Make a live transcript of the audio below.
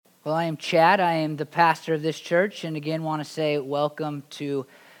Well, I am Chad. I am the pastor of this church, and again, want to say welcome to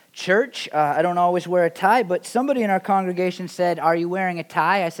church. I don't always wear a tie, but somebody in our congregation said, "Are you wearing a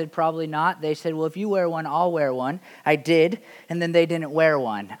tie?" I said, "Probably not." They said, "Well, if you wear one, I'll wear one." I did, and then they didn't wear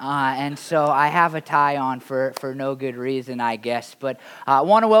one. And so I have a tie on for no good reason, I guess. But I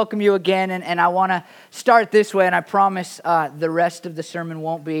want to welcome you again, and I want to start this way, and I promise the rest of the sermon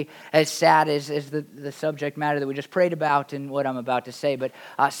won't be as sad as the subject matter that we just prayed about and what I'm about to say. But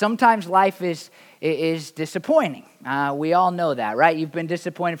sometimes life is disappointing. We all know that, right? You've been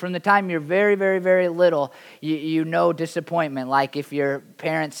disappointed from the time you're very, very, very little. You know disappointment, like if your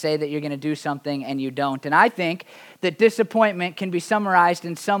parents say that you're going to do something and you don't. And I think that disappointment can be summarized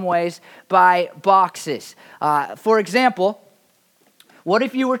in some ways by boxes. For example, what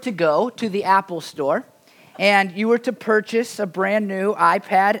if you were to go to the Apple store and you were to purchase a brand new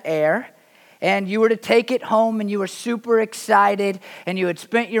iPad Air, and you were to take it home, and you were super excited, and you had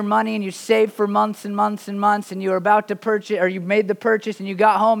spent your money, and you saved for months and months and months, and you were about to purchase, or you made the purchase, and you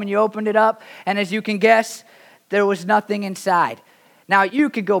got home, and you opened it up, and as you can guess, there was nothing inside. Now, you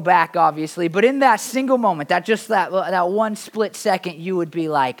could go back, obviously, but in that single moment, that one split second, you would be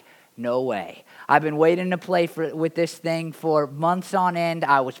like, no way. I've been waiting to play with this thing for months on end.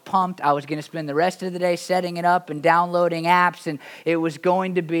 I was pumped. I was going to spend the rest of the day setting it up and downloading apps, and it was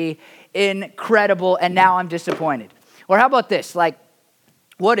going to be incredible, and now I'm disappointed. Or how about this? Like,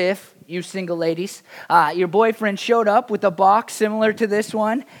 what if, you single ladies, your boyfriend showed up with a box similar to this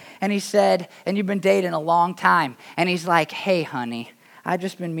one, and he said, and you've been dating a long time, and he's like, "Hey, honey, I've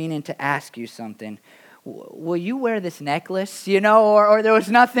just been meaning to ask you something. Will you wear this necklace?" Or there was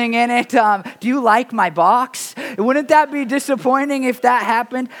nothing in it. Do you like my box? Wouldn't that be disappointing if that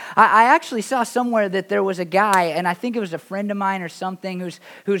happened? I actually saw somewhere that there was a guy, and I think it was a friend of mine or something,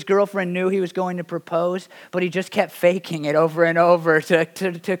 whose girlfriend knew he was going to propose, but he just kept faking it over and over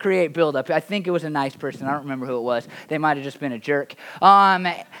to create buildup. I think it was a nice person. I don't remember who it was. They might have just been a jerk.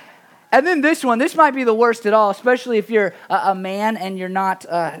 And then this one, this might be the worst at all, especially if you're a man and you're not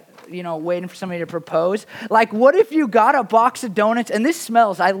waiting for somebody to propose. Like, what if you got a box of donuts, and this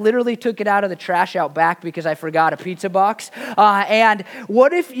smells, I literally took it out of the trash out back because I forgot a pizza box. And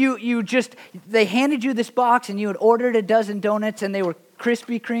what if they handed you this box and you had ordered a dozen donuts and they were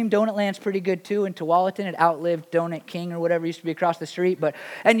Krispy Kreme. Donut Land's pretty good too in Tualatin. It outlived Donut King or whatever used to be across the street.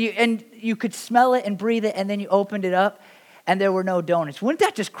 And you could smell it and breathe it, and then you opened it up and there were no donuts. Wouldn't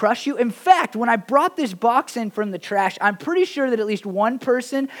that just crush you? In fact, when I brought this box in from the trash, I'm pretty sure that at least one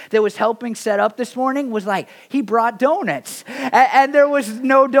person that was helping set up this morning was like, he brought donuts. And there was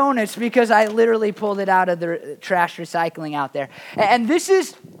no donuts because I literally pulled it out of the trash recycling out there. And this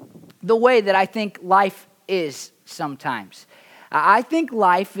is the way that I think life is sometimes. I think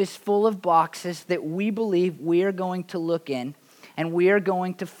life is full of boxes that we believe we are going to look in, and we are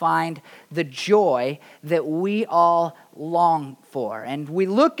going to find the joy that we all long for. And we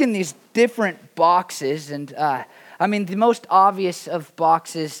look in these different boxes, and the most obvious of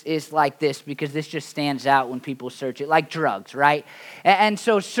boxes is like this, because this just stands out when people search it, like drugs, right? And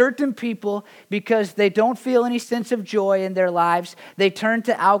so certain people, because they don't feel any sense of joy in their lives, they turn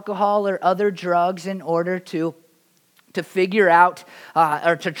to alcohol or other drugs in order to figure out,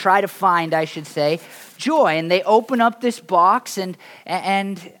 or to try to find, I should say, joy. And they open up this box and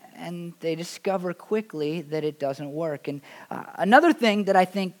they discover quickly that it doesn't work. And another thing that I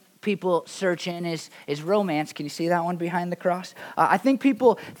think people search in is romance. Can you see that one behind the cross? I think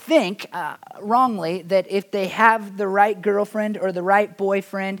people think wrongly that if they have the right girlfriend or the right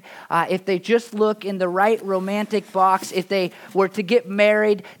boyfriend, if they just look in the right romantic box, if they were to get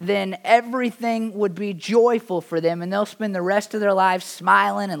married, then everything would be joyful for them, and they'll spend the rest of their lives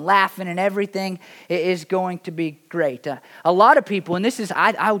smiling and laughing, and everything is going to be great. A lot of people, and this is,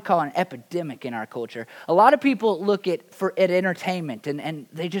 I would call it an epidemic in our culture, a lot of people look at entertainment, and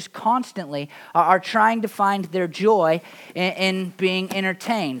they just constantly are trying to find their joy in being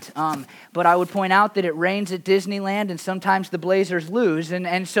entertained. But I would point out that it rains at Disneyland, and sometimes the Blazers lose,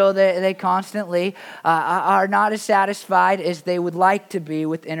 and so they constantly are not as satisfied as they would like to be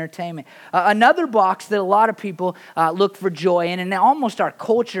with entertainment. Another box that a lot of people look for joy in, and almost our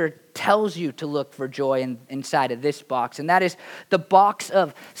culture tells you to look for joy inside of this box, and that is the box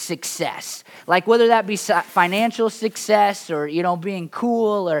of success. Like, whether that be financial success, or being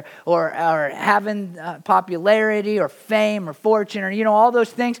cool, or having popularity or fame or fortune, or all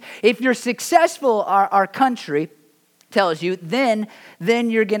those things. If you're successful, our country tells you, then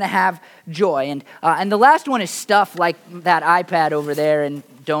you're going to have joy. And the last one is stuff like that iPad over there and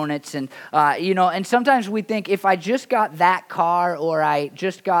donuts. And, and sometimes we think if I just got that car, or I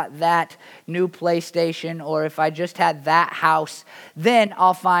just got that new PlayStation, or if I just had that house, then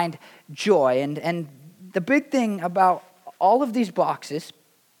I'll find joy. And the big thing about all of these boxes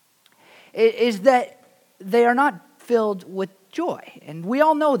is that they are not filled with joy. And we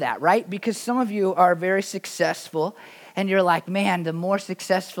all know that, right? Because some of you are very successful, and you're like, man, the more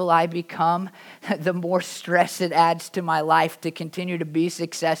successful I become, the more stress it adds to my life to continue to be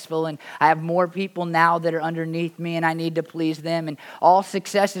successful. And I have more people now that are underneath me, and I need to please them. And all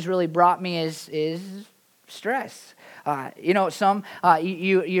success has really brought me is stress. Where's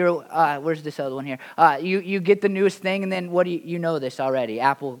this other one here? You get the newest thing, and then what do you know this already?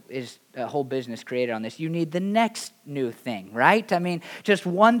 Apple is a whole business created on this. You need the next new thing, right? I mean, just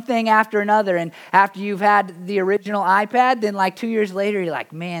one thing after another. And after you've had the original iPad, then like 2 years later, you're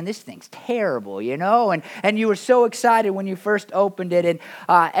like, man, this thing's terrible, And you were so excited when you first opened it.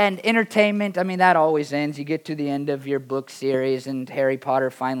 And entertainment, I mean, that always ends. You get to the end of your book series, and Harry Potter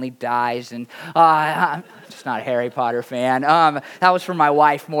finally dies. And I'm just not a Harry Potter fan. That was for my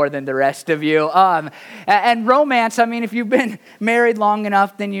wife more than the rest of you. And romance, I mean, if you've been married long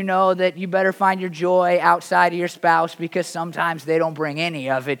enough, then you know that you better find your joy outside of your spouse, because sometimes they don't bring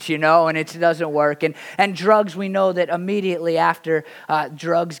any of it, and it doesn't work. And drugs, we know that immediately after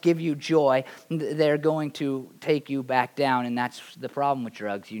drugs give you joy, they're going to take you back down, and that's the problem with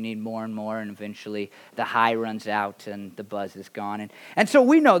drugs. You need more and more, and eventually the high runs out and the buzz is gone. And so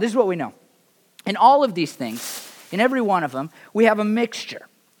we know, this is what we know. In all of these things, in every one of them, we have a mixture.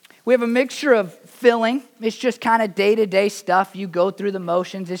 We have a mixture of filling. It's just kind of day-to-day stuff. You go through the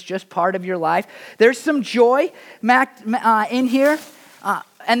motions. It's just part of your life. There's some joy in here,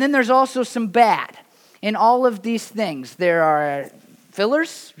 and then there's also some bad. In all of these things, there are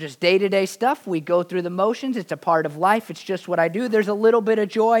fillers, just day-to-day stuff. We go through the motions. It's a part of life. It's just what I do. There's a little bit of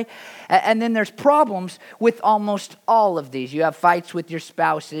joy. And then there's problems with almost all of these. You have fights with your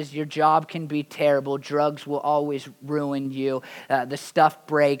spouses. Your job can be terrible. Drugs will always ruin you. The stuff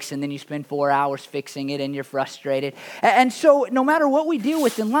breaks, and then you spend 4 hours fixing it, and you're frustrated. And so no matter what we deal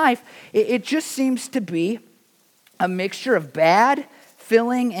with in life, it just seems to be a mixture of bad,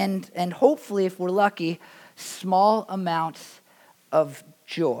 filling, and hopefully, if we're lucky, small amounts of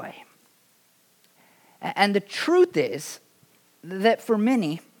joy. And the truth is that for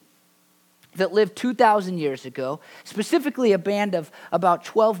many that lived 2,000 years ago, specifically a band of about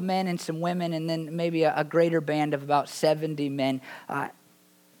 12 men and some women, and then maybe a greater band of about 70 men,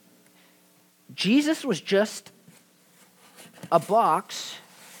 Jesus was just a box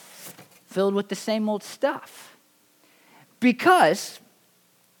filled with the same old stuff. Because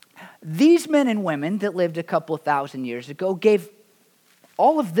these men and women that lived a couple of thousand years ago gave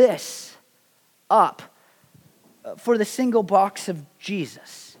all of this up for the single box of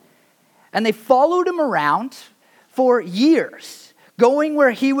Jesus. And they followed him around for years, going where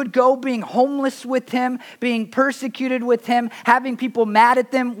he would go, being homeless with him, being persecuted with him, having people mad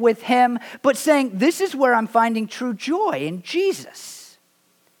at them with him, but saying, this is where I'm finding true joy, in Jesus.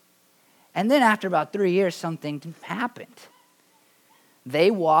 And then after about 3 years, something happened.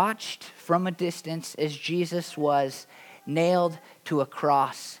 They watched from a distance as Jesus was nailed to a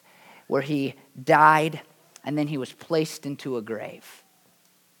cross, where he died, and then he was placed into a grave.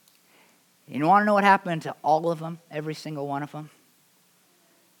 You want to know what happened to all of them, every single one of them?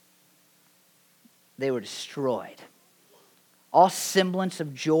 They were destroyed. All semblance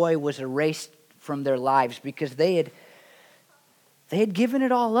of joy was erased from their lives, because they had given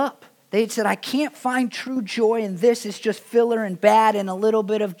it all up. They had said, I can't find true joy in this. It's just filler and bad and a little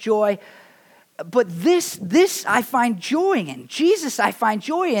bit of joy. But this I find joy in. Jesus I find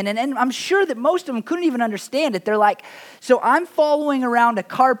joy in. And I'm sure that most of them couldn't even understand it. They're like, so I'm following around a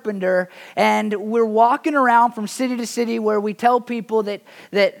carpenter, and we're walking around from city to city where we tell people that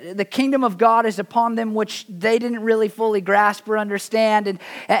the kingdom of God is upon them, which they didn't really fully grasp or understand.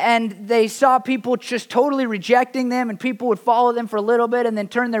 And they saw people just totally rejecting them, and people would follow them for a little bit and then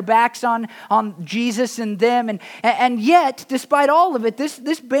turn their backs on Jesus and them. And yet, despite all of it,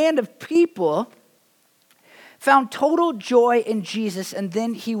 this band of people found total joy in Jesus, and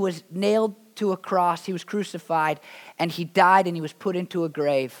then he was nailed to a cross, he was crucified, and he died, and he was put into a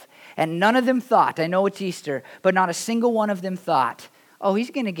grave. And none of them thought, I know it's Easter, but not a single one of them thought, oh,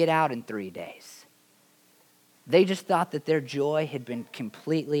 he's going to get out in 3 days. They just thought that their joy had been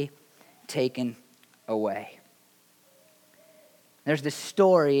completely taken away. There's this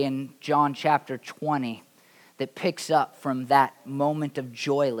story in John chapter 20 that picks up from that moment of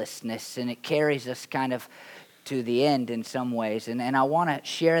joylessness, and it carries us kind of to the end in some ways. And I want to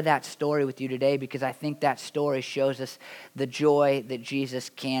share that story with you today because I think that story shows us the joy that Jesus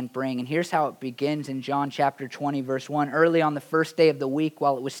can bring. And here's how it begins in John chapter 20, verse 1. Early on the first day of the week,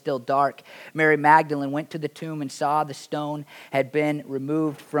 while it was still dark, Mary Magdalene went to the tomb and saw the stone had been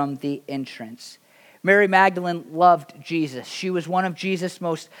removed from the entrance. Mary Magdalene loved Jesus. She was one of Jesus'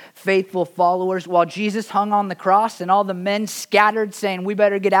 most faithful followers. While Jesus hung on the cross and all the men scattered saying, we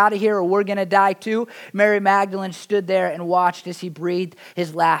better get out of here or we're going to die too, Mary Magdalene stood there and watched as he breathed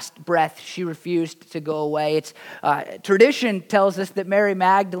his last breath. She refused to go away. Tradition tells us that Mary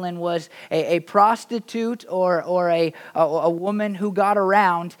Magdalene was a prostitute or a woman who got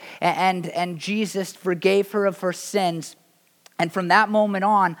around, and Jesus forgave her of her sins. And from that moment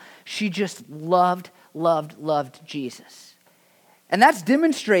on, she just loved Jesus. And that's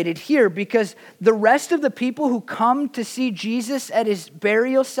demonstrated here because the rest of the people who come to see Jesus at his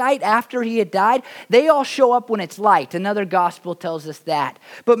burial site after he had died, they all show up when it's light. Another gospel tells us that.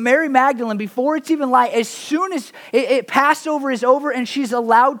 But Mary Magdalene, before it's even light, as soon as Passover is over and she's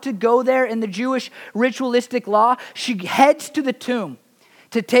allowed to go there in the Jewish ritualistic law, she heads to the tomb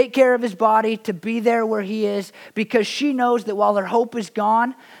to take care of his body, to be there where he is, because she knows that while her hope is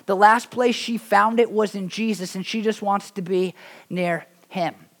gone, the last place she found it was in Jesus, and she just wants to be near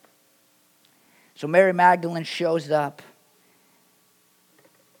him. So Mary Magdalene shows up,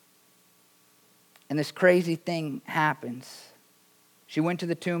 and this crazy thing happens. She went to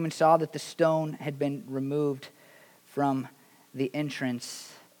the tomb and saw that the stone had been removed from the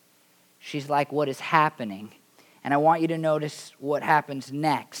entrance. She's like, what is happening? And I want you to notice what happens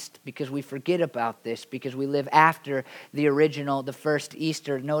next, because we forget about this, because we live after the first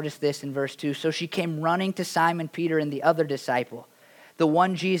Easter. Notice this in verse 2. So she came running to Simon Peter and the other disciple, the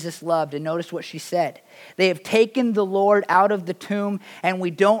one Jesus loved. And notice what she said. They have taken the Lord out of the tomb, and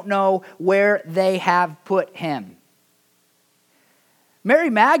we don't know where they have put him. Mary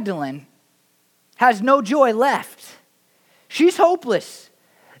Magdalene has no joy left. She's hopeless.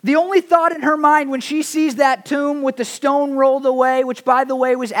 The only thought in her mind when she sees that tomb with the stone rolled away, which by the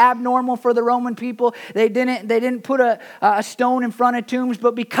way was abnormal for the Roman people, they didn't put a stone in front of tombs,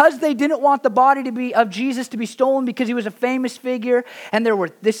 but because they didn't want the body of Jesus to be stolen because he was a famous figure, and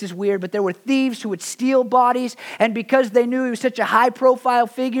this is weird, but there were thieves who would steal bodies, and because they knew he was such a high profile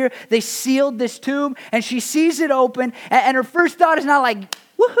figure, they sealed this tomb, and she sees it open, and her first thought is not like,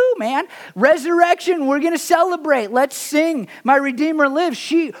 woohoo, man. Resurrection, we're going to celebrate. Let's sing. My Redeemer lives.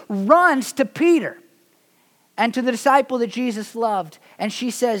 She runs to Peter and to the disciple that Jesus loved. And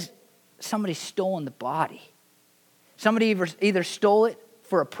she says, somebody's stolen the body. Somebody either stole it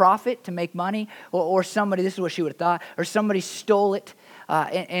for a profit to make money, or somebody, this is what she would have thought, or somebody stole it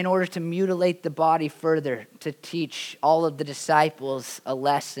in order to mutilate the body further, to teach all of the disciples a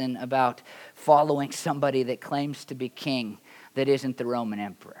lesson about following somebody that claims to be king that isn't the Roman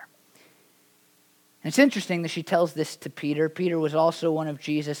emperor. And it's interesting that she tells this to Peter. Peter was also one of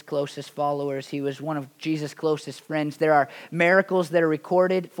Jesus' closest followers. He was one of Jesus' closest friends. There are miracles that are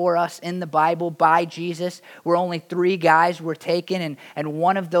recorded for us in the Bible by Jesus where only 3 guys were taken, and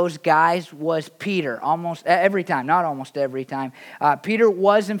one of those guys was Peter. Almost every time, not almost every time. Peter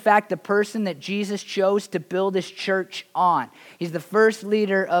was, in fact, the person that Jesus chose to build his church on. He's the first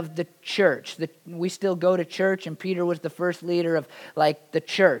leader of the church. We still go to church, and Peter was the first leader of like the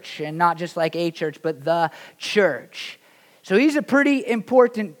church, and not just like a church, but the church. So he's a pretty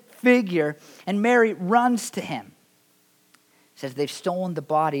important figure, and Mary runs to him. Says they've stolen the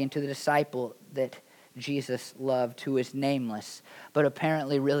body, and to the disciple that Jesus loved, who is nameless, but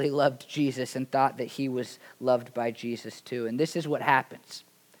apparently really loved Jesus and thought that he was loved by Jesus too. And this is what happens.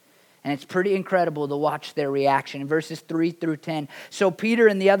 And it's pretty incredible to watch their reaction. In verses 3 through 10, so Peter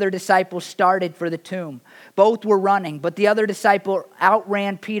and the other disciple started for the tomb. Both were running, but the other disciple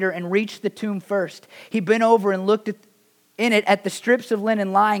outran Peter and reached the tomb first. He bent over and looked in it at the strips of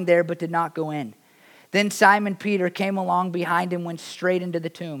linen lying there, but did not go in. Then Simon Peter came along behind him, went straight into the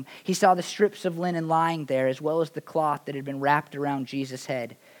tomb. He saw the strips of linen lying there, as well as the cloth that had been wrapped around Jesus'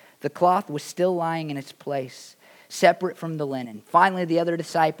 head. The cloth was still lying in its place, separate from the linen. Finally, the other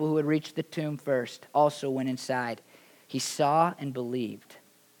disciple who had reached the tomb first also went inside. He saw and believed.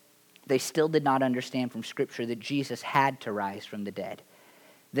 They still did not understand from Scripture that Jesus had to rise from the dead.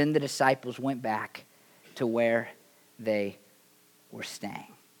 Then the disciples went back to where they were staying.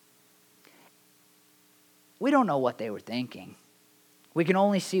 We don't know what they were thinking. We can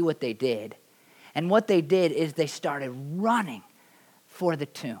only see what they did. And what they did is they started running for the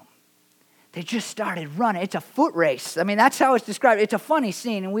tomb. They just started running. It's a foot race. I mean, that's how it's described. It's a funny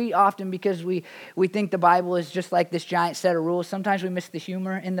scene, and we often, because we think the Bible is just like this giant set of rules, sometimes we miss the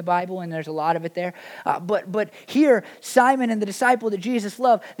humor in the Bible, and there's a lot of it there. But here, Simon and the disciple that Jesus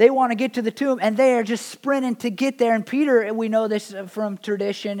loved, they want to get to the tomb, and they are just sprinting to get there. And Peter, we know this from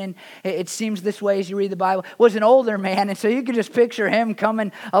tradition, and it seems this way as you read the Bible, was an older man, and so you could just picture him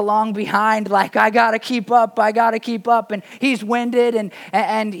coming along behind like, I got to keep up, and he's winded,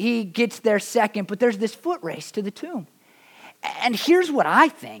 and he gets there second, but there's this foot race to the tomb. And here's what I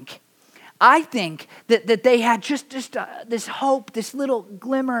think. I think that they had just this hope, this little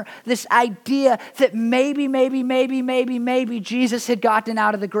glimmer, this idea that maybe Jesus had gotten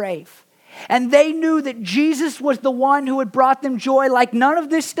out of the grave. And they knew that Jesus was the one who had brought them joy like none of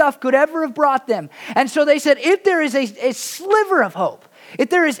this stuff could ever have brought them. And so they said, if there is a sliver of hope, if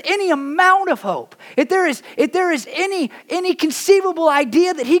there is any amount of hope, if there is any conceivable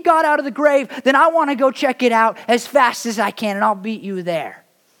idea that he got out of the grave, then I want to go check it out as fast as I can, and I'll beat you there.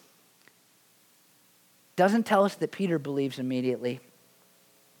 Doesn't tell us that Peter believes immediately,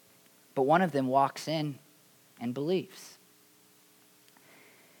 but one of them walks in and believes.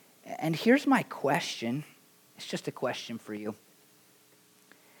 And here's my question. It's just a question for you.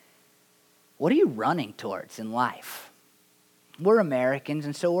 What are you running towards in life? We're Americans,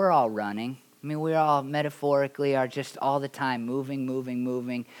 and so we're all running. I mean, we all metaphorically are just all the time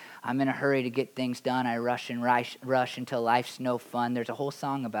moving. I'm in a hurry to get things done. I rush until life's no fun. There's a whole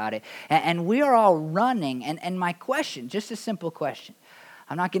song about it. And we are all running. And my question, just a simple question.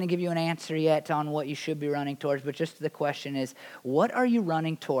 I'm not going to give you an answer yet on what you should be running towards, but just the question is, what are you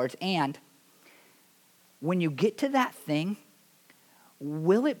running towards? And when you get to that thing,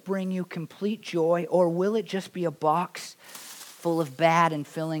 will it bring you complete joy, or will it just be a box full of bad and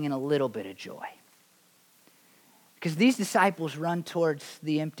filling in a little bit of joy? Because these disciples run towards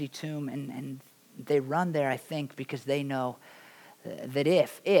the empty tomb, and they run there, I think, because they know that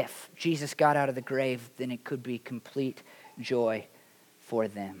if Jesus got out of the grave, then it could be complete joy for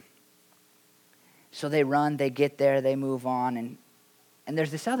them. So they run, they get there, they move on, and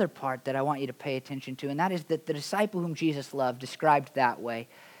there's this other part that I want you to pay attention to, and that is that the disciple whom Jesus loved, described that way,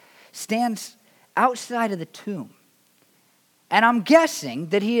 stands outside of the tomb. And I'm guessing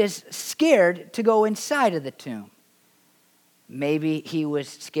that he is scared to go inside of the tomb. Maybe he was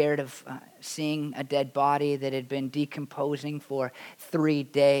scared of seeing a dead body that had been decomposing for 3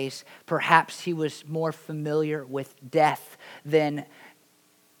 days. Perhaps he was more familiar with death than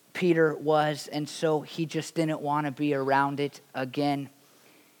Peter was, and so he just didn't want to be around it again.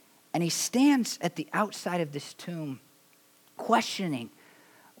 And he stands at the outside of this tomb, questioning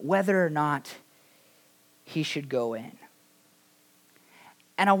whether or not he should go in.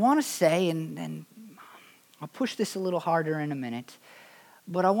 And I want to say, and I'll push this a little harder in a minute,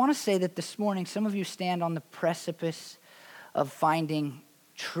 but I want to say that this morning some of you stand on the precipice of finding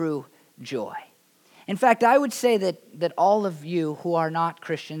true joy. In fact, I would say that all of you who are not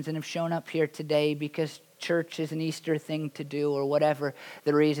Christians and have shown up here today because church is an Easter thing to do or whatever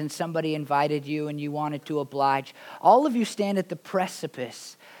the reason, somebody invited you and you wanted to oblige, all of you stand at the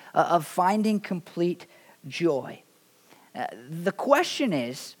precipice of finding complete joy. The question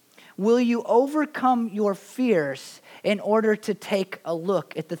is, will you overcome your fears in order to take a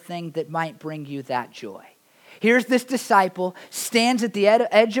look at the thing that might bring you that joy? Here's this disciple, stands at the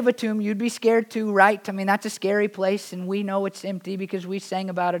edge of a tomb. You'd be scared too, right? I mean, that's a scary place, and we know it's empty because we sang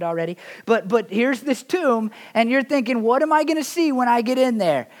about it already. But here's this tomb, and you're thinking, what am I going to see when I get in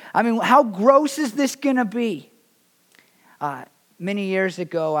there? I mean, how gross is this going to be? Many years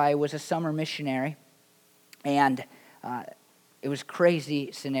ago, I was a summer missionary, and it was a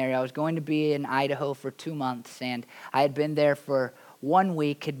crazy scenario. I was going to be in Idaho for 2 months, and I had been there for 1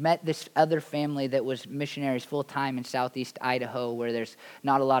 week, had met this other family that was missionaries full-time in southeast Idaho, where there's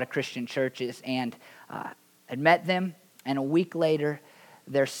not a lot of Christian churches, and had met them, and a week later,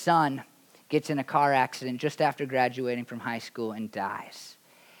 their son gets in a car accident just after graduating from high school and dies.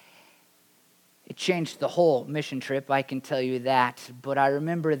 It changed the whole mission trip, I can tell you that. But I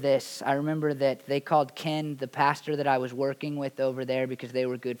remember this. I remember that they called Ken, the pastor that I was working with over there, because they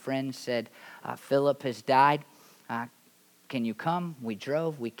were good friends, said, Philip has died. Can you come? We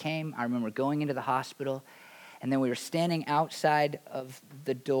drove. We came. I remember going into the hospital. And then we were standing outside of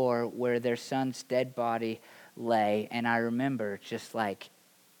the door where their son's dead body lay. And I remember just like,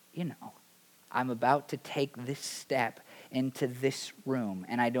 I'm about to take this step into this room,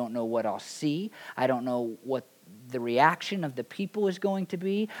 and I don't know what I'll see. I don't know what the reaction of the people is going to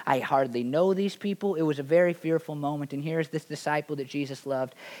be. I hardly know these people. It was a very fearful moment. And here's this disciple that Jesus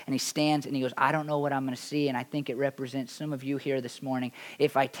loved. And he stands and he goes, I don't know what I'm going to see. And I think it represents some of you here this morning.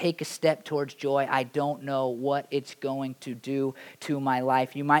 If I take a step towards joy, I don't know what it's going to do to my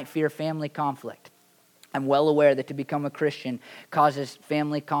life. You might fear family conflict. I'm well aware that to become a Christian causes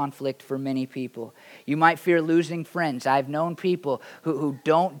family conflict for many people. You might fear losing friends. I've known people who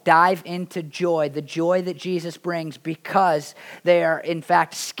don't dive into joy, the joy that Jesus brings, because they are, in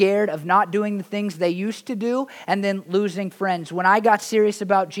fact, scared of not doing the things they used to do and then losing friends. When I got serious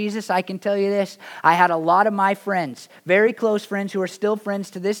about Jesus, I can tell you this. I had a lot of my friends, very close friends who are still friends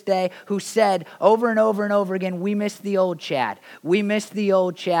to this day, who said over and over and over again, we miss the old Chad. We miss the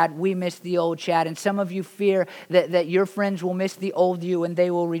old Chad. We miss the old Chad. And some of you fear that your friends will miss the old you and they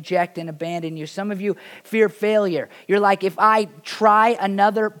will reject and abandon you. Some of you fear failure. You're like, if I try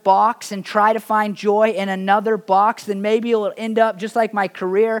another box and try to find joy in another box, then maybe it will end up just like my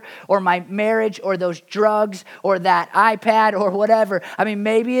career or my marriage or those drugs or that iPad or whatever. I mean,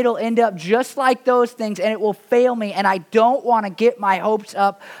 maybe it'll end up just like those things and it will fail me, and I don't want to get my hopes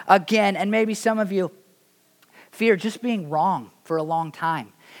up again. And maybe some of you fear just being wrong for a long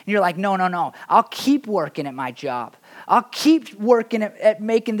time. And you're like, no. I'll keep working at my job. I'll keep working at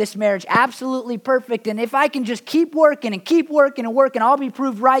making this marriage absolutely perfect. And if I can just keep working and keep working and working, I'll be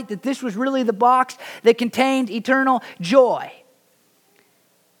proved right that this was really the box that contained eternal joy.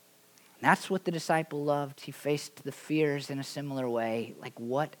 And that's what the disciple loved. He faced the fears in a similar way. Like,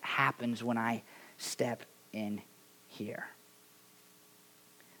 what happens when I step in here?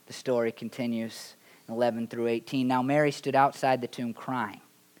 The story continues in 11 through 18. Now Mary stood outside the tomb crying.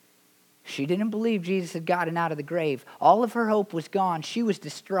 She didn't believe Jesus had gotten out of the grave. All of her hope was gone. She was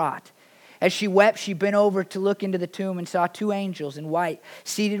distraught. As she wept, she bent over to look into the tomb and saw two angels in white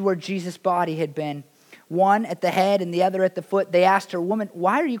seated where Jesus' body had been, one at the head and the other at the foot. They asked her, "Woman,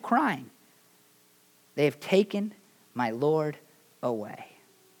 why are you crying?" "They have taken my Lord away."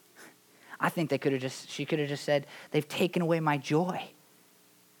 I think she could have just said, "They've taken away my joy.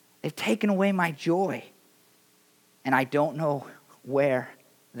 They've taken away my joy. And I don't know where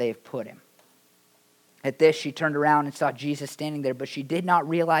they've put him." At this, she turned around and saw Jesus standing there, but she did not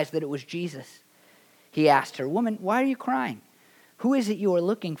realize that it was Jesus. He asked her, "Woman, why are you crying? Who is it you are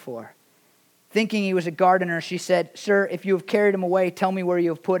looking for?" Thinking he was a gardener, she said, "Sir, if you have carried him away, tell me where you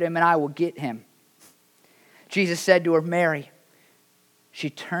have put him, and I will get him." Jesus said to her, "Mary." She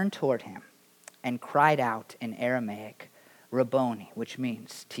turned toward him and cried out in Aramaic, "Rabboni," which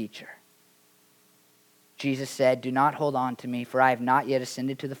means teacher. Jesus said, "Do not hold on to me, for I have not yet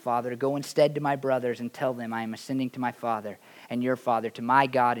ascended to the Father. Go instead to my brothers and tell them I am ascending to my Father and your Father, to my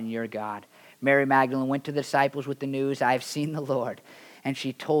God and your God." Mary Magdalene went to the disciples with the news, "I have seen the Lord." And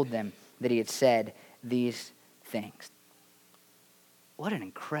she told them that he had said these things. What an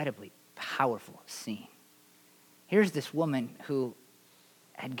incredibly powerful scene. Here's this woman who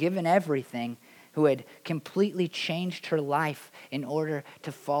had given everything, who had completely changed her life in order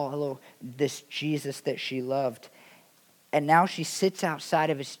to follow this Jesus that she loved. And now she sits outside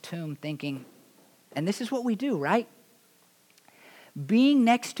of his tomb thinking, and this is what we do, right? Being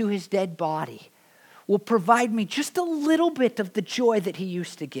next to his dead body will provide me just a little bit of the joy that he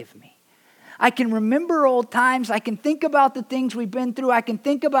used to give me. I can remember old times. I can think about the things we've been through. I can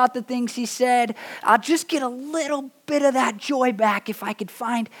think about the things he said. I'll just get a little bit of that joy back if I could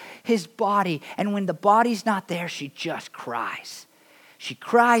find his body. And when the body's not there, she just cries. She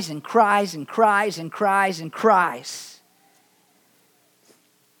cries and cries and cries and cries and cries.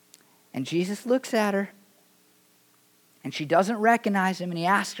 And Jesus looks at her, and she doesn't recognize him, and he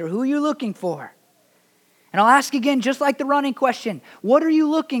asks her, "Who are you looking for?" And I'll ask again, just like the running question, what are you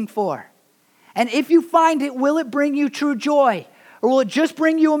looking for? And if you find it, will it bring you true joy? Or will it just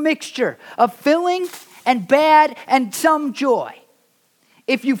bring you a mixture of filling and bad and some joy?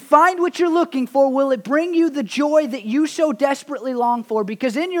 If you find what you're looking for, will it bring you the joy that you so desperately long for?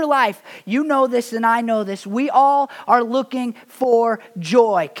 Because in your life, you know this and I know this, we all are looking for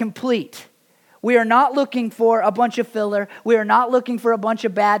joy, complete. We are not looking for a bunch of filler. We are not looking for a bunch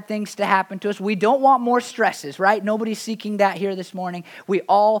of bad things to happen to us. We don't want more stresses, right? Nobody's seeking that here this morning. We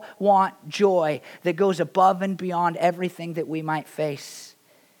all want joy that goes above and beyond everything that we might face.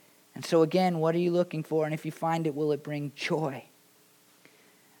 And so again, what are you looking for? And if you find it, will it bring joy?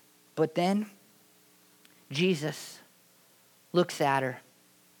 But then Jesus looks at her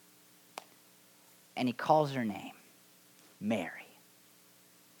and he calls her name, Mary.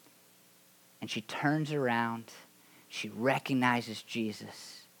 And she turns around. She recognizes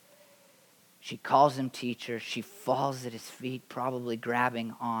Jesus. She calls him teacher. She falls at his feet, probably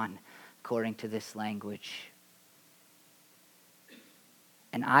grabbing on, according to this language.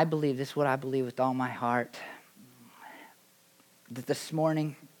 And I believe, this is what I believe with all my heart, that this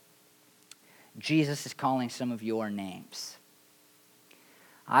morning, Jesus is calling some of your names.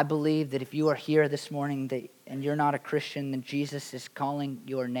 I believe that if you are here this morning and you're not a Christian, then Jesus is calling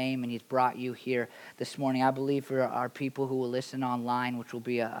your name and he's brought you here this morning. I believe for our people who will listen online, which will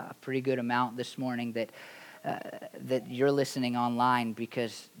be a pretty good amount this morning, that you're listening online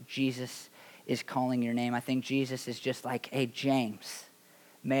because Jesus is calling your name. I think Jesus is just like, hey, James,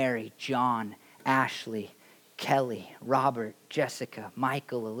 Mary, John, Ashley, Kelly, Robert, Jessica,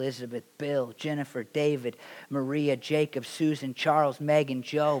 Michael, Elizabeth, Bill, Jennifer, David, Maria, Jacob, Susan, Charles, Megan,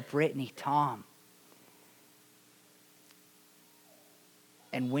 Joe, Brittany, Tom.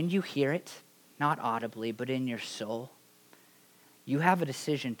 And when you hear it, not audibly, but in your soul, you have a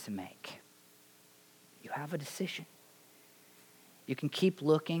decision to make. You have a decision. You can keep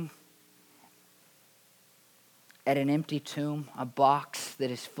looking at an empty tomb, a box that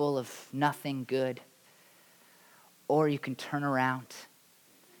is full of nothing good. Or you can turn around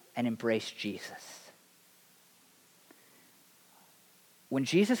and embrace Jesus. When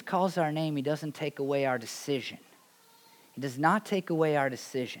Jesus calls our name, he doesn't take away our decision. He does not take away our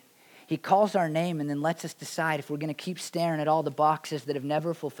decision. He calls our name and then lets us decide if we're going to keep staring at all the boxes that have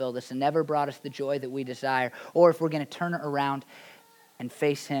never fulfilled us and never brought us the joy that we desire, or if we're going to turn it around and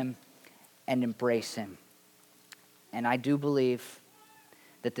face him and embrace him. And I do believe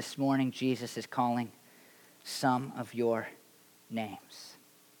that this morning Jesus is calling some of your names.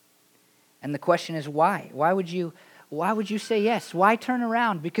 And the question is why? Why would you say yes? Why turn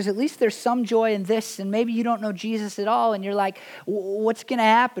around? Because at least there's some joy in this, and maybe you don't know Jesus at all, and you're like, what's going to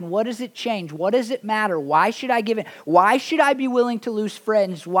happen? What does it change? What does it matter? Why should I give in? Why should I be willing to lose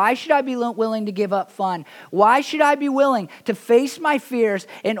friends? Why should I be willing to give up fun? Why should I be willing to face my fears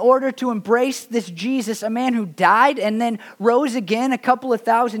in order to embrace this Jesus, a man who died and then rose again a couple of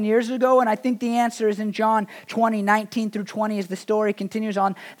thousand years ago? And I think the answer is in John 20, 19 through 20, as the story continues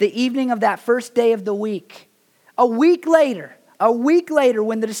on. The evening of that first day of the week, a week later,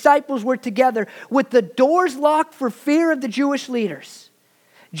 when the disciples were together with the doors locked for fear of the Jewish leaders,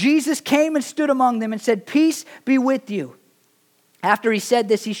 Jesus came and stood among them and said, "Peace be with you." After he said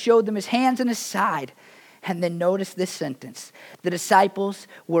this, he showed them his hands and his side. And then notice this sentence. The disciples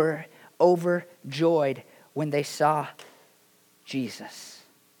were overjoyed when they saw Jesus.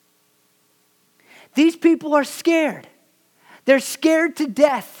 These people are scared. They're scared to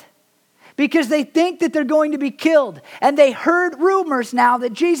death, because they think that they're going to be killed. And they heard rumors now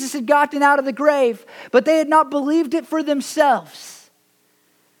that Jesus had gotten out of the grave, but they had not believed it for themselves.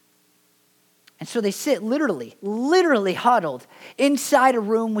 And so they sit literally huddled inside a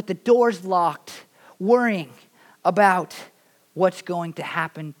room with the doors locked, worrying about what's going to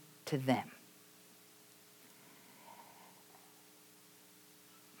happen to them.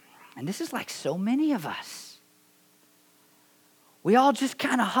 And this is like so many of us. We all just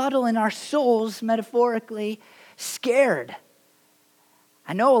kind of huddle in our souls, metaphorically, scared.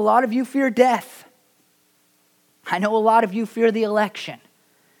 I know a lot of you fear death. I know a lot of you fear the election.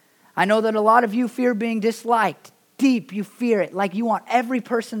 I know that a lot of you fear being disliked. Deep, you fear it, like you want every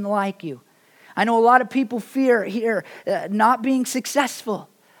person to like you. I know a lot of people fear here not being successful.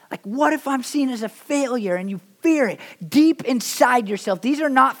 Like, what if I'm seen as a failure? And you fear it deep inside yourself. These are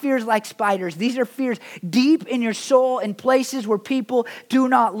not fears like spiders. These are fears deep in your soul in places where people do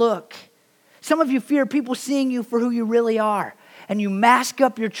not look. Some of you fear people seeing you for who you really are. And you mask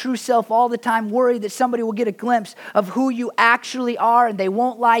up your true self all the time, worried that somebody will get a glimpse of who you actually are and they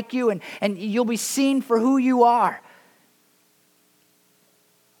won't like you and you'll be seen for who you are.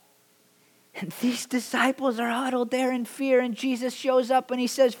 And these disciples are huddled there in fear, and Jesus shows up and he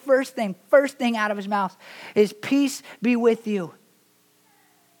says, first thing out of his mouth is, "Peace be with you."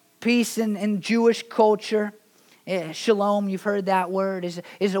 Peace in Jewish culture, shalom, you've heard that word,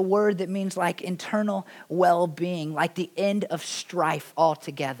 is a word that means like internal well-being, like the end of strife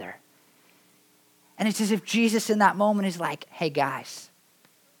altogether. And it's as if Jesus in that moment is like, hey guys,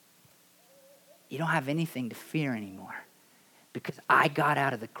 you don't have anything to fear anymore because I got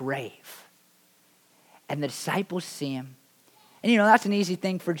out of the grave. And the disciples see him. And that's an easy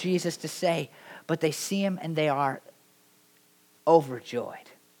thing for Jesus to say, but they see him and they are overjoyed.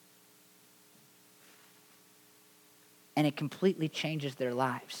 And it completely changes their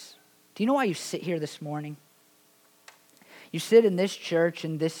lives. Do you know why you sit here this morning? You sit in this church,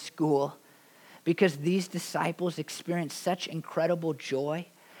 in this school, because these disciples experienced such incredible joy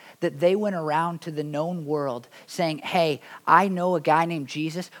that they went around to the known world saying, hey, I know a guy named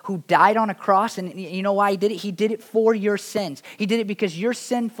Jesus who died on a cross, and you know why he did it? He did it for your sins. He did it because you're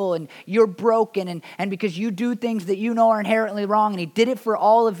sinful and you're broken and because you do things that you know are inherently wrong, and he did it for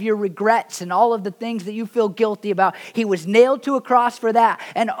all of your regrets and all of the things that you feel guilty about. He was nailed to a cross for that.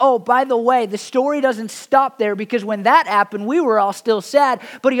 And oh, by the way, the story doesn't stop there, because when that happened, we were all still sad,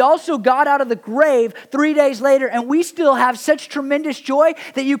 but he also got out of the grave 3 days later, and we still have such tremendous joy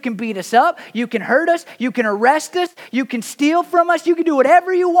that you can beat us up, you can hurt us, you can arrest us, you can steal from us, you can do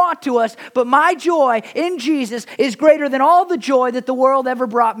whatever you want to us, but my joy in Jesus is greater than all the joy that the world ever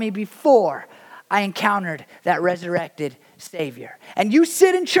brought me before I encountered that resurrected Savior. And you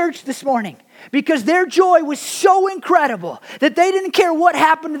sit in church this morning because their joy was so incredible that they didn't care what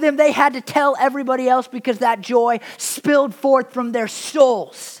happened to them. They had to tell everybody else, because that joy spilled forth from their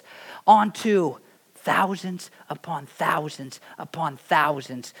souls onto thousands upon thousands upon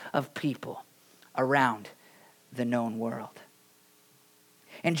thousands of people around the known world.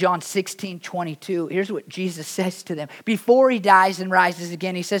 In John 16:22, here's what Jesus says to them. Before he dies and rises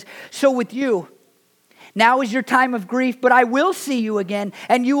again, he says, so with you, now is your time of grief, but I will see you again,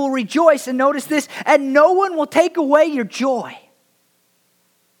 and you will rejoice. And notice this, and no one will take away your joy.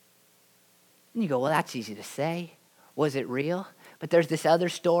 And you go, well, that's easy to say. Was it real? But there's this other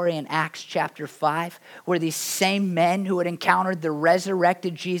story in Acts chapter 5 where these same men who had encountered the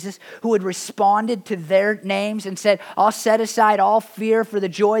resurrected Jesus, who had responded to their names and said, I'll set aside all fear for the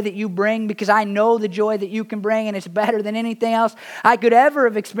joy that you bring, because I know the joy that you can bring, and it's better than anything else I could ever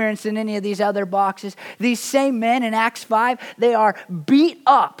have experienced in any of these other boxes. These same men in Acts 5, they are beat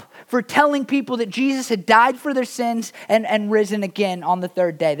up for telling people that Jesus had died for their sins and risen again on the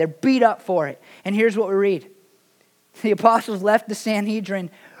third day. They're beat up for it. And here's what we read. The apostles left the Sanhedrin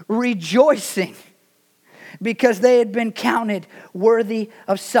rejoicing because they had been counted worthy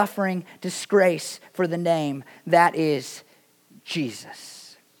of suffering disgrace for the name that is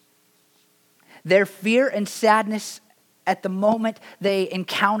Jesus. Their fear and sadness at the moment they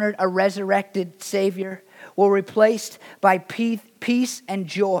encountered a resurrected Savior were replaced by peace and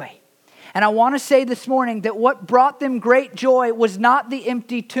joy. And I want to say this morning that what brought them great joy was not the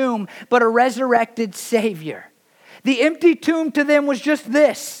empty tomb, but a resurrected Savior. The empty tomb to them was just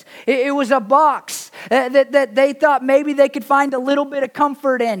this. It was a box that they thought maybe they could find a little bit of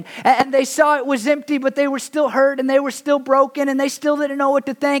comfort in. And they saw it was empty, but they were still hurt and they were still broken and they still didn't know what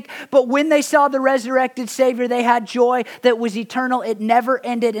to think. But when they saw the resurrected Savior, they had joy that was eternal. It never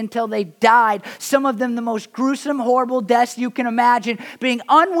ended until they died. Some of them the most gruesome, horrible deaths you can imagine, being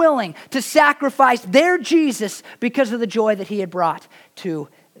unwilling to sacrifice their Jesus because of the joy that he had brought to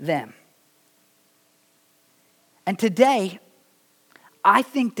them. And today, I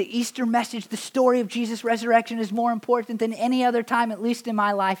think the Easter message, the story of Jesus' resurrection, is more important than any other time, at least in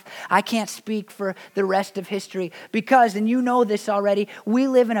my life. I can't speak for the rest of history because, and you know this already, we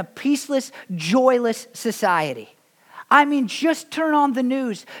live in a peaceless, joyless society. I mean, just turn on the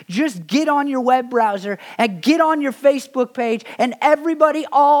news, just get on your web browser and get on your Facebook page, and everybody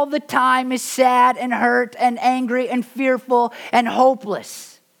all the time is sad and hurt and angry and fearful and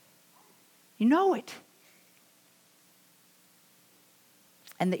hopeless. You know it.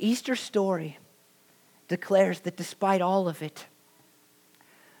 And the Easter story declares that despite all of it,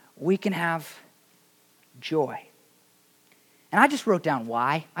 we can have joy. And I just wrote down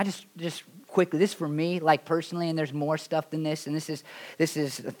why. I just quickly, this is for me, like personally, and there's more stuff than this, and this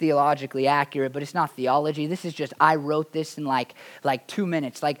is theologically accurate, but it's not theology. This is just, I wrote this in like 2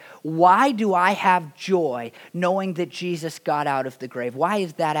 minutes. Like, why do I have joy knowing that Jesus got out of the grave? Why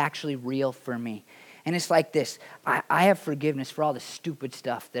is that actually real for me? And it's like this. I have forgiveness for all the stupid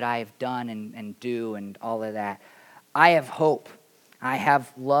stuff that I have done and do and all of that. I have hope. I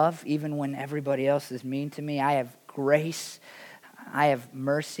have love even when everybody else is mean to me. I have grace. I have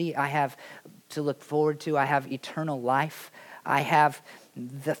mercy. I have to look forward to. I have eternal life. I have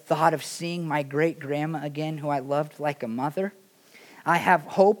the thought of seeing my great-grandma again, who I loved like a mother. I have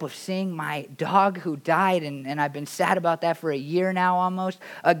hope of seeing my dog who died, and I've been sad about that for a year now almost,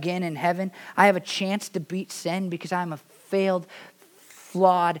 again in heaven. I have a chance to beat sin because I'm a failed,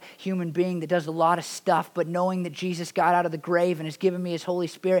 flawed human being that does a lot of stuff, but knowing that Jesus got out of the grave and has given me his Holy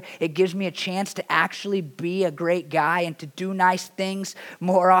Spirit, it gives me a chance to actually be a great guy and to do nice things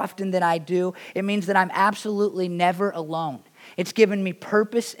more often than I do. It means that I'm absolutely never alone. It's given me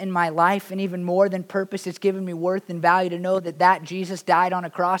purpose in my life, and even more than purpose, it's given me worth and value to know that Jesus died on a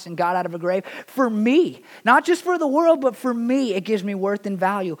cross and got out of a grave for me. Not just for the world, but for me. It gives me worth and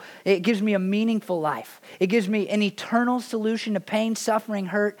value. It gives me a meaningful life. It gives me an eternal solution to pain, suffering,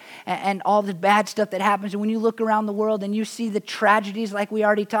 hurt, and all the bad stuff that happens. And when you look around the world and you see the tragedies like we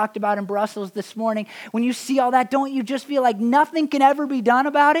already talked about in Brussels this morning, when you see all that, don't you just feel like nothing can ever be done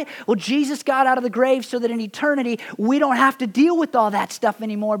about it? Well, Jesus got out of the grave so that in eternity, we don't have to deal with all that stuff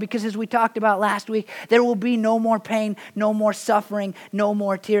anymore, because as we talked about last week, there will be no more pain, no more suffering, no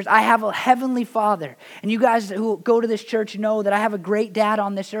more tears. I have a heavenly Father, and you guys who go to this church know that I have a great dad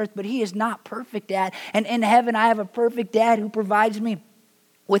on this earth, but he is not perfect dad. And in heaven, I have a perfect dad who provides me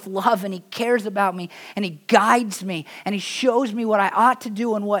with love, and he cares about me, and he guides me, and he shows me what I ought to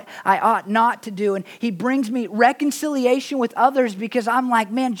do and what I ought not to do. And he brings me reconciliation with others, because I'm like,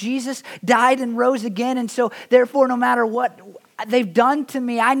 man, Jesus died and rose again. And so therefore, no matter what they've done to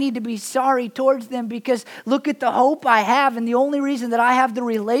me, I need to be sorry towards them, because look at the hope I have. And the only reason that I have the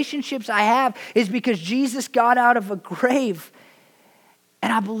relationships I have is because Jesus got out of a grave.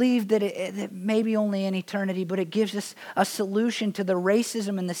 And I believe that maybe only in eternity, but it gives us a solution to the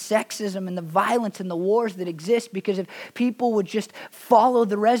racism and the sexism and the violence and the wars that exist. Because if people would just follow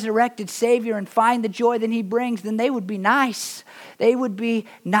the resurrected Savior and find the joy that he brings, then they would be nice. They would be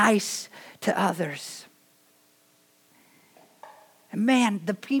nice to others. And man,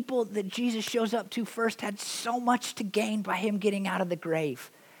 the people that Jesus shows up to first had so much to gain by him getting out of the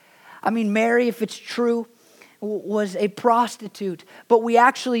grave. I mean, Mary, if it's true, was a prostitute, but we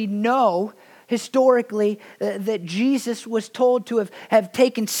actually know historically that Jesus was told to have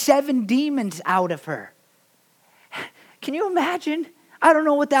taken 7 demons out of her. Can you imagine? I don't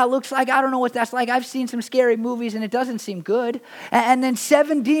know what that looks like. I don't know what that's like. I've seen some scary movies and it doesn't seem good. And then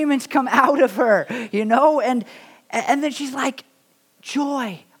 7 demons come out of her, you know, and then she's like,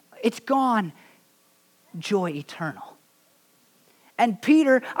 joy, it's gone. Joy eternal. And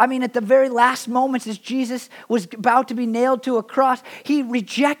Peter, at the very last moments as Jesus was about to be nailed to a cross, he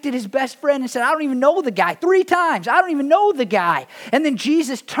rejected his best friend and said, I don't even know the guy. 3 times, I don't even know the guy. And then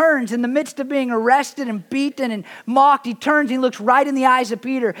Jesus turns in the midst of being arrested and beaten and mocked. He turns and he looks right in the eyes of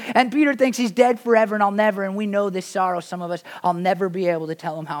Peter. And Peter thinks he's dead forever and I'll never, and we know this sorrow, some of us, I'll never be able to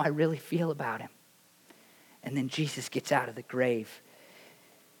tell him how I really feel about him. And then Jesus gets out of the grave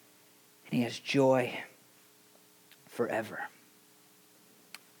and he has joy forever.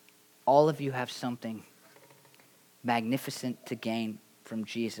 All of you have something magnificent to gain from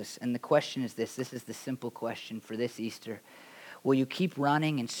Jesus. And the question is this is the simple question for this Easter. Will you keep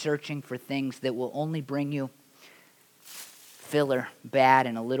running and searching for things that will only bring you filler, bad,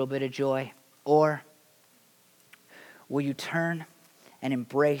 and a little bit of joy? Or will you turn and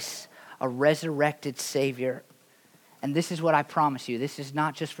embrace a resurrected Savior? And this is what I promise you. This is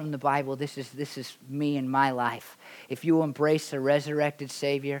not just from the Bible. This is me and my life. If you embrace a resurrected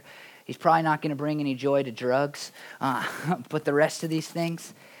Savior, he's probably not going to bring any joy to drugs, but the rest of these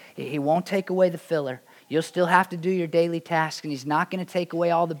things, he won't take away the filler. You'll still have to do your daily tasks, and he's not going to take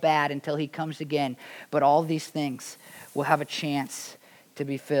away all the bad until he comes again. But all these things will have a chance to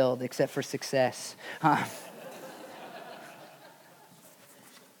be filled, except for success,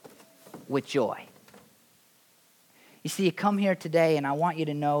 with joy. You see, you come here today, and I want you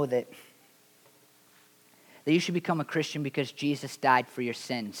to know that you should become a Christian because Jesus died for your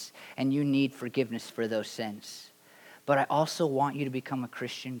sins, and you need forgiveness for those sins. But I also want you to become a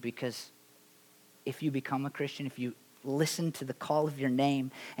Christian because if you become a Christian, if you listen to the call of your name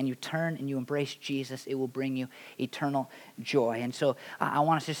and you turn and you embrace Jesus, it will bring you eternal joy. And so I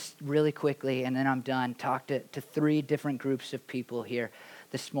want to just really quickly, and then I'm done, talk to 3 different groups of people here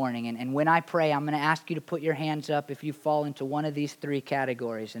this morning. And when I pray, I'm going to ask you to put your hands up if you fall into one of these 3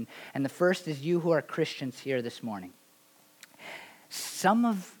 categories. And the first is you who are Christians here this morning. Some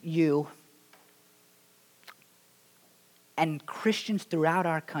of you and Christians throughout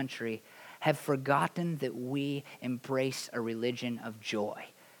our country have forgotten that we embrace a religion of joy.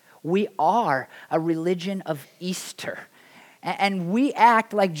 We are a religion of Easter. And we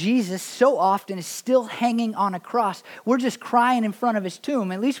act like Jesus so often is still hanging on a cross. We're just crying in front of his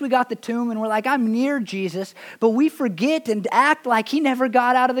tomb. At least we got the tomb and we're like, I'm near Jesus. But we forget and act like he never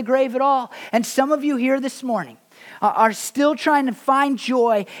got out of the grave at all. And some of you here this morning are still trying to find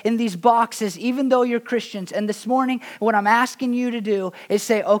joy in these boxes, even though you're Christians. And this morning, what I'm asking you to do is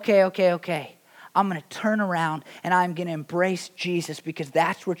say, okay. I'm going to turn around and I'm going to embrace Jesus because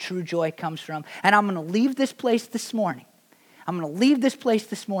that's where true joy comes from. And I'm going to leave this place this morning. I'm going to leave this place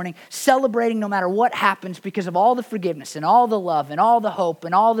this morning celebrating no matter what happens because of all the forgiveness and all the love and all the hope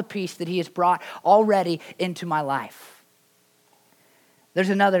and all the peace that he has brought already into my life. There's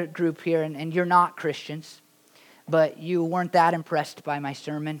another group here, and you're not Christians, but you weren't that impressed by my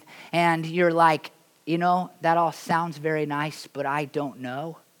sermon. And you're like, that all sounds very nice, but I don't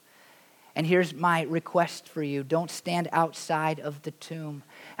know. And here's my request for you. Don't stand outside of the tomb,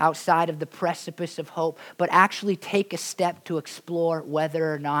 outside of the precipice of hope, but actually take a step to explore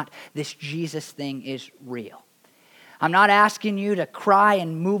whether or not this Jesus thing is real. I'm not asking you to cry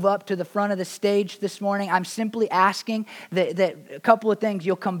and move up to the front of the stage this morning. I'm simply asking that a couple of things.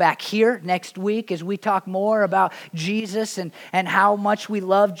 You'll come back here next week as we talk more about Jesus and how much we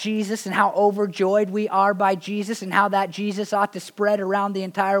love Jesus and how overjoyed we are by Jesus and how that Jesus ought to spread around the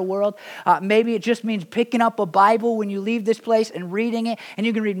entire world. Maybe it just means picking up a Bible when you leave this place and reading it. And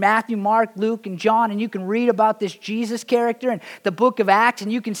you can read Matthew, Mark, Luke, and John, and you can read about this Jesus character and the book of Acts,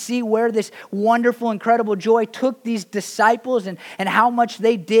 and you can see where this wonderful, incredible joy took these disciples and how much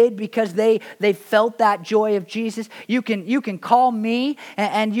they did because they felt that joy of Jesus. You can call me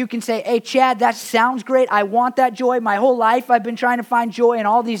and you can say, hey, Chad, that sounds great. I want that joy. My whole life I've been trying to find joy in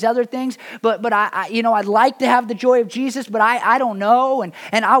all these other things, but I'd like to have the joy of Jesus, but I don't know,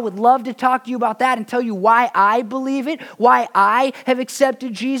 and I would love to talk to you about that and tell you why I believe it, why I have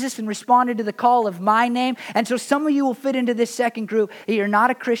accepted Jesus and responded to the call of my name. And so some of you will fit into this second group. You're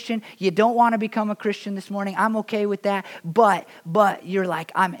not a Christian. You don't want to become a Christian this morning. I'm okay with that, but you're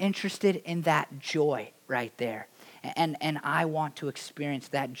like, I'm interested in that joy right there. And I want to experience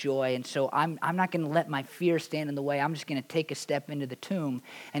that joy. And so I'm not going to let my fear stand in the way. I'm just going to take a step into the tomb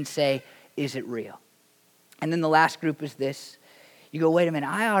and say, is it real? And then the last group is this. You go, wait a minute,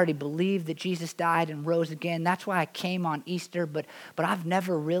 I already believe that Jesus died and rose again. That's why I came on Easter, but I've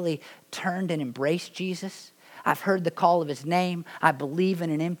never really turned and embraced Jesus. I've heard the call of his name. I believe in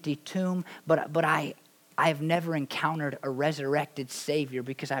an empty tomb, but I have never encountered a resurrected Savior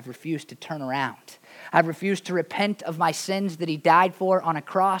because I've refused to turn around. I've refused to repent of my sins that he died for on a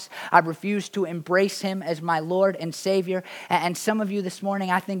cross. I've refused to embrace him as my Lord and Savior. And some of you this morning,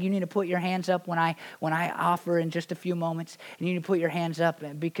 I think you need to put your hands up when I offer in just a few moments. And you need to put your hands up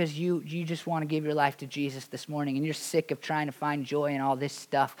because you just want to give your life to Jesus this morning. And you're sick of trying to find joy in all this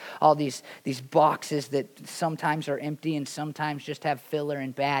stuff, all these boxes that sometimes are empty and sometimes just have filler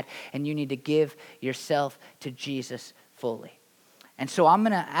and bad. And you need to give yourself to Jesus fully. And so I'm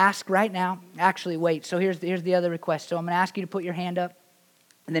going to ask right now, actually wait, so here's the other request. So I'm going to ask you to put your hand up.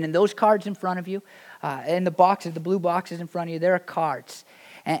 And then in those cards in front of you, in the boxes, the blue boxes in front of you, there are cards.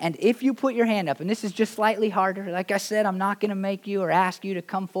 And if you put your hand up, and this is just slightly harder, like I said, I'm not going to make you or ask you to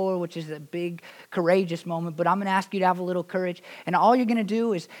come forward, which is a big, courageous moment, but I'm going to ask you to have a little courage. And all you're going to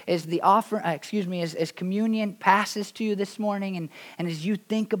do is the offer, as communion passes to you this morning, and as you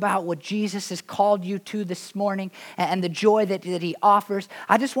think about what Jesus has called you to this morning and the joy that he offers,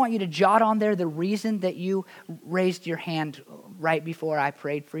 I just want you to jot on there the reason that you raised your hand right before I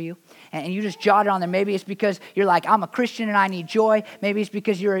prayed for you. And you just jot it on there. Maybe it's because you're like, I'm a Christian and I need joy. Maybe it's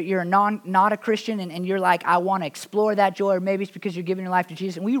because you're not a Christian and you're like, I want to explore that joy. Or maybe it's because you're giving your life to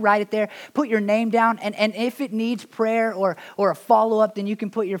Jesus. And will you write it there? Put your name down. And if it needs prayer or a follow-up, then you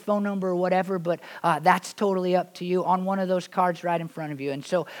can put your phone number or whatever. But that's totally up to you on one of those cards right in front of you. And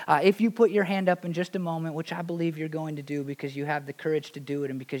so if you put your hand up in just a moment, which I believe you're going to do because you have the courage to do it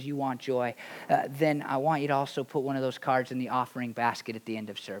and because you want joy, then I want you to also put one of those cards in the offering basket at the end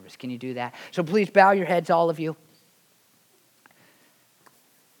of service. Can you do that? So please bow your heads, all of you.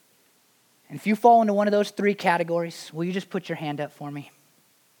 And if you fall into one of those three categories, will you just put your hand up for me?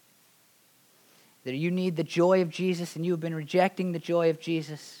 That you need the joy of Jesus and you have been rejecting the joy of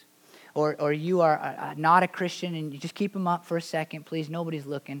Jesus. Or you are not a Christian and you just keep them up for a second, please. Nobody's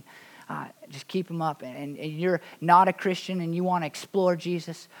looking. Just keep them up. And you're not a Christian and you want to explore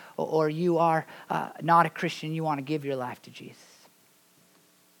Jesus. Or you are not a Christian, you want to give your life to Jesus.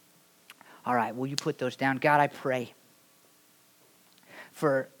 All right, will you put those down? God, I pray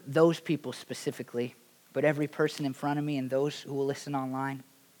for those people specifically, but every person in front of me and those who will listen online.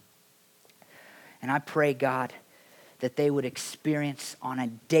 And I pray, God, that they would experience on a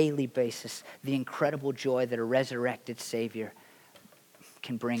daily basis the incredible joy that a resurrected Savior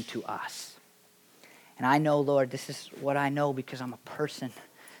can bring to us. And I know, Lord, this is what I know because I'm a person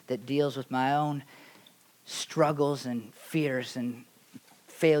that deals with my own struggles and fears and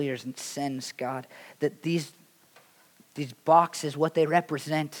failures and sins, God, that these boxes, what they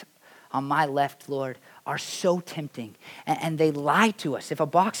represent on my left, Lord, are so tempting. And they lie to us. If a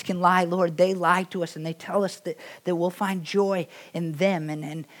box can lie, Lord, they lie to us and they tell us that we'll find joy in them.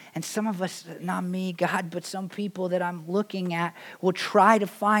 And some of us, not me, God, but some people that I'm looking at will try to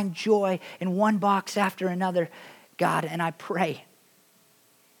find joy in one box after another, God. And I pray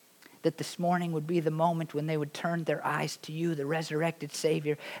that this morning would be the moment when they would turn their eyes to you, the resurrected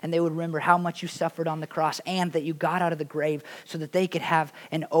Savior, and they would remember how much you suffered on the cross and that you got out of the grave so that they could have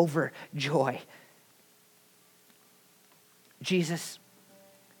an overjoy. Jesus,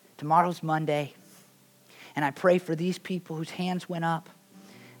 tomorrow's Monday, and I pray for these people whose hands went up,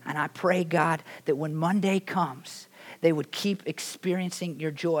 and I pray, God, that when Monday comes, they would keep experiencing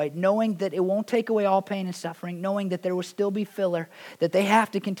your joy, knowing that it won't take away all pain and suffering, knowing that there will still be filler, that they have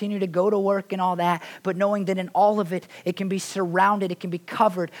to continue to go to work and all that, but knowing that in all of it, it can be surrounded, it can be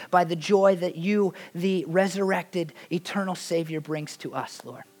covered by the joy that you, the resurrected, eternal Savior, brings to us,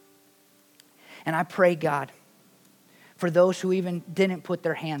 Lord. And I pray, God, for those who even didn't put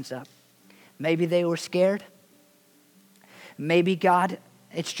their hands up. Maybe they were scared. Maybe, God,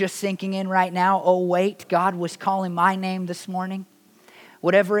 it's just sinking in right now. Oh, wait, God was calling my name this morning.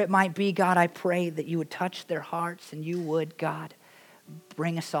 Whatever it might be, God, I pray that you would touch their hearts and you would, God,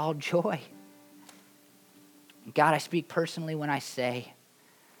 bring us all joy. God, I speak personally when I say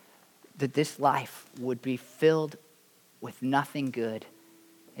that this life would be filled with nothing good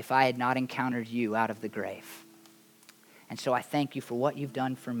if I had not encountered you out of the grave. And so I thank you for what you've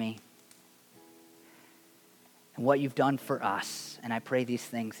done for me and what you've done for us. And I pray these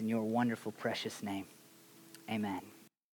things in your wonderful, precious name. Amen.